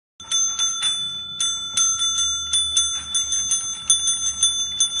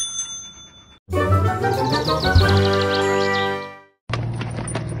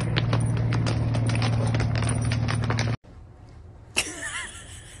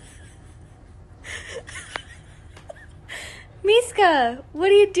Miska, what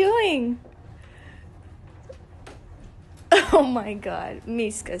are you doing? Oh my god,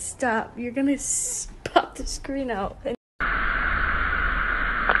 Miska, stop. You're gonna pop the screen out. What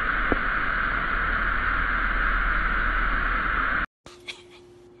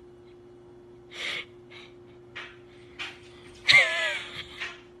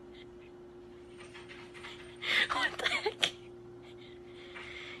the heck?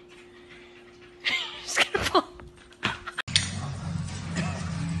 You're just gonna fall.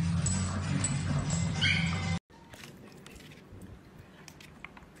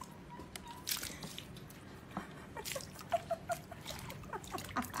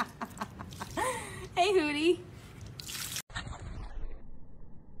 Hey, Hootie.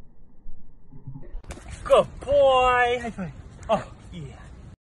 Good boy. High five. Oh, yeah.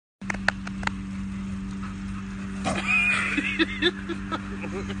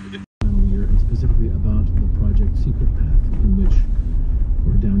 Specifically about the Project Secret Path, in which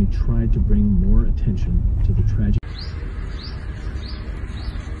Downey tried to bring more attention to the tragic.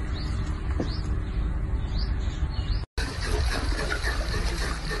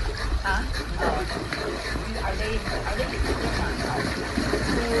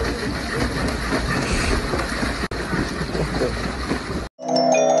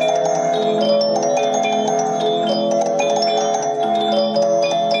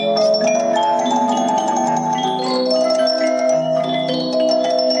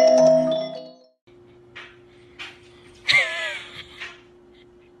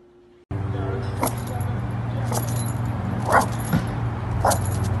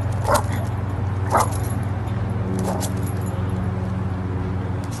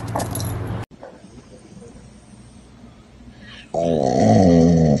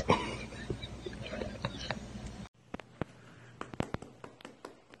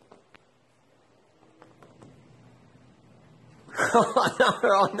 Oh no,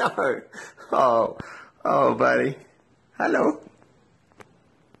 oh no. Oh buddy. Hello.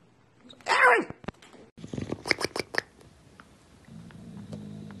 Aaron!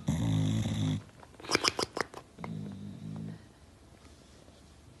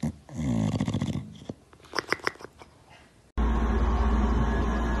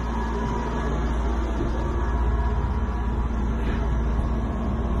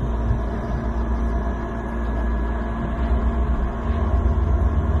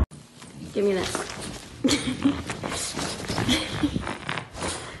 Give me that.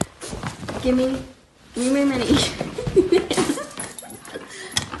 Give me my money.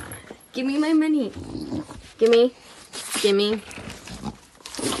 Give me my money. Give me.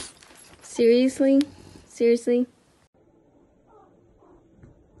 Seriously?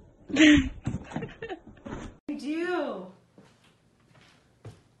 I do.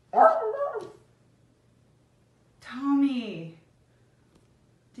 Tommy.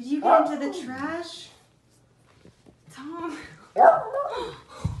 Did you get into the trash? Tom.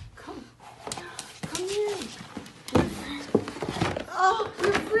 Come here. Oh,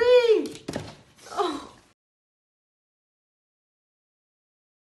 you're free. Oh.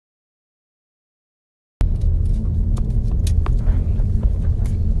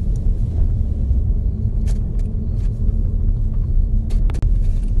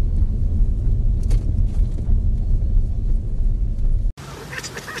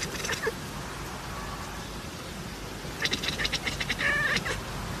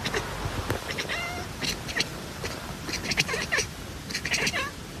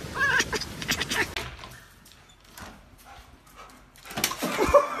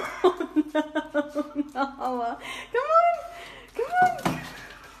 Nala, come on.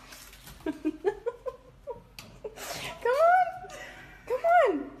 Come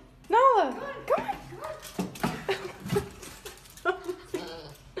on, Nala, come on.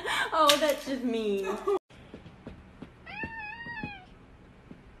 Oh, that's just mean.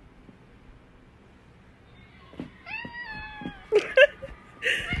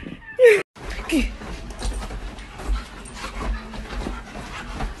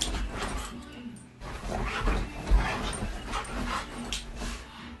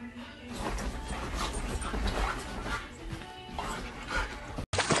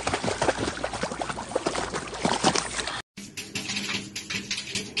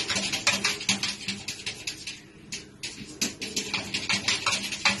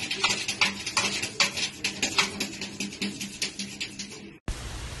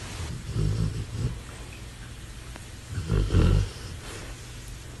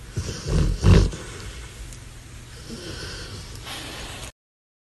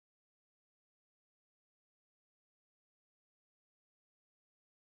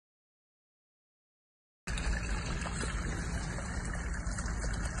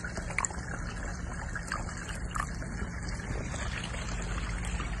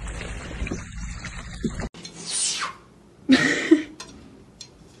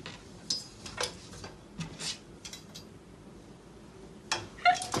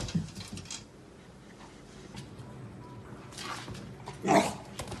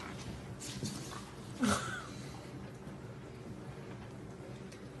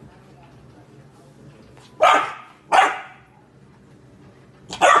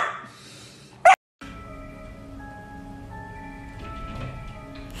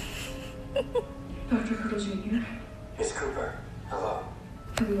 Cooper's right here. It's Cooper. Hello.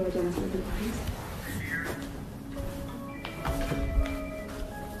 Have you identified the bodies?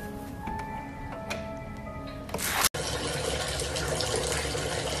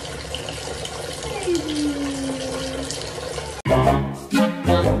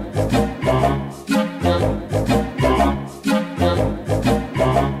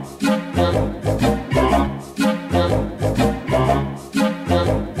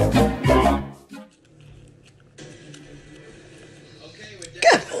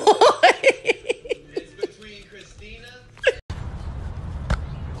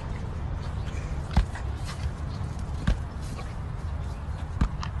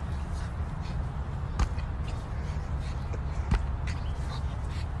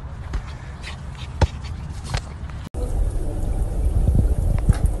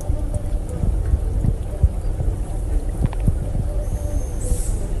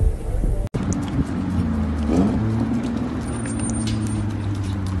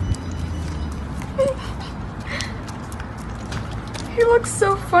 He looks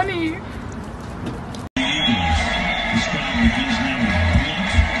so funny.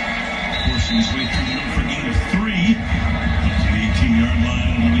 Forcing his way through the middle for a gain of 3. Up to the 18-yard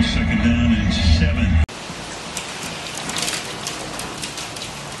line. It'll be second down and 7.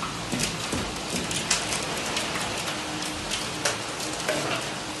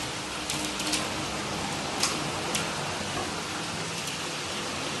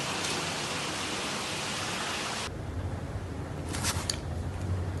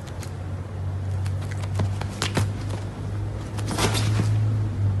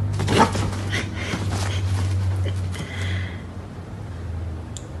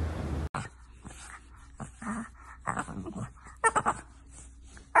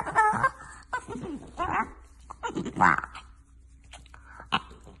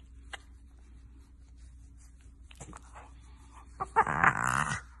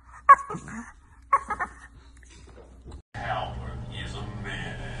 Albert is a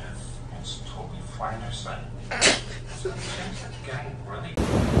menace. It's Toby Flanderson. So the chance that guy really.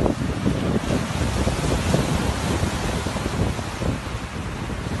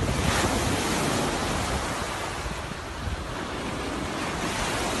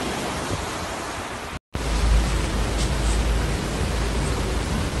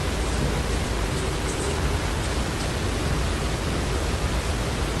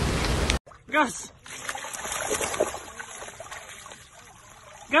 Gus!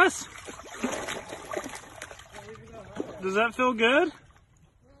 Gus! Does that feel good?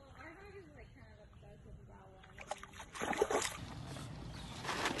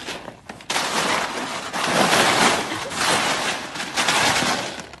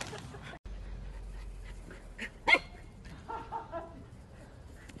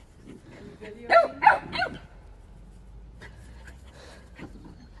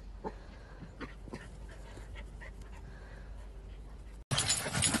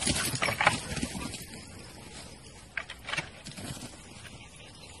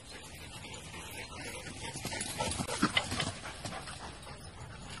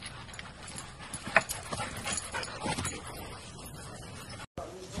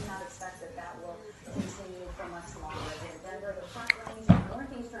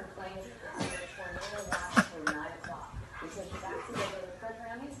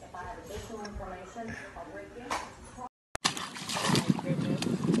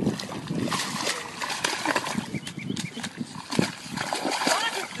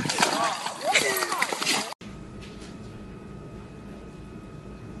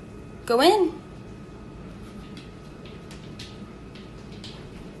 Go in.